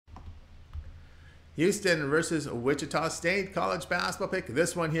Houston versus Wichita State college basketball pick.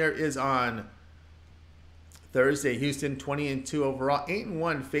 This one here is on Thursday. Houston 20-2 overall,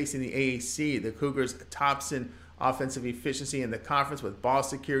 8-1 facing the AAC. The Cougars tops in offensive efficiency in the conference with ball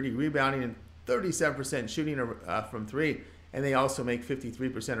security, rebounding, and 37% shooting from three. And they also make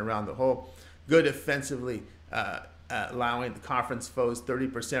 53% around the hole. Good offensively, allowing the conference foes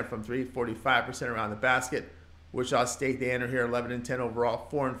 30% from three, 45% around the basket. Wichita State, they enter here 11-10 overall,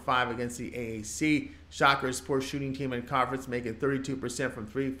 4-5 against the AAC. Shockers, poor shooting team in conference, making 32% from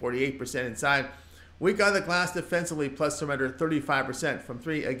three, 48% inside. Weak on the glass defensively, plus surrender 35% from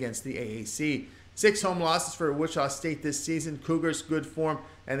three against the AAC. 6 home losses for Wichita State this season. Cougars, good form,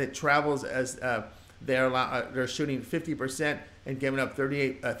 and it travels as they're shooting 50% and giving up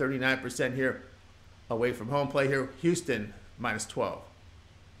 39% here away from home play here. Houston, -12.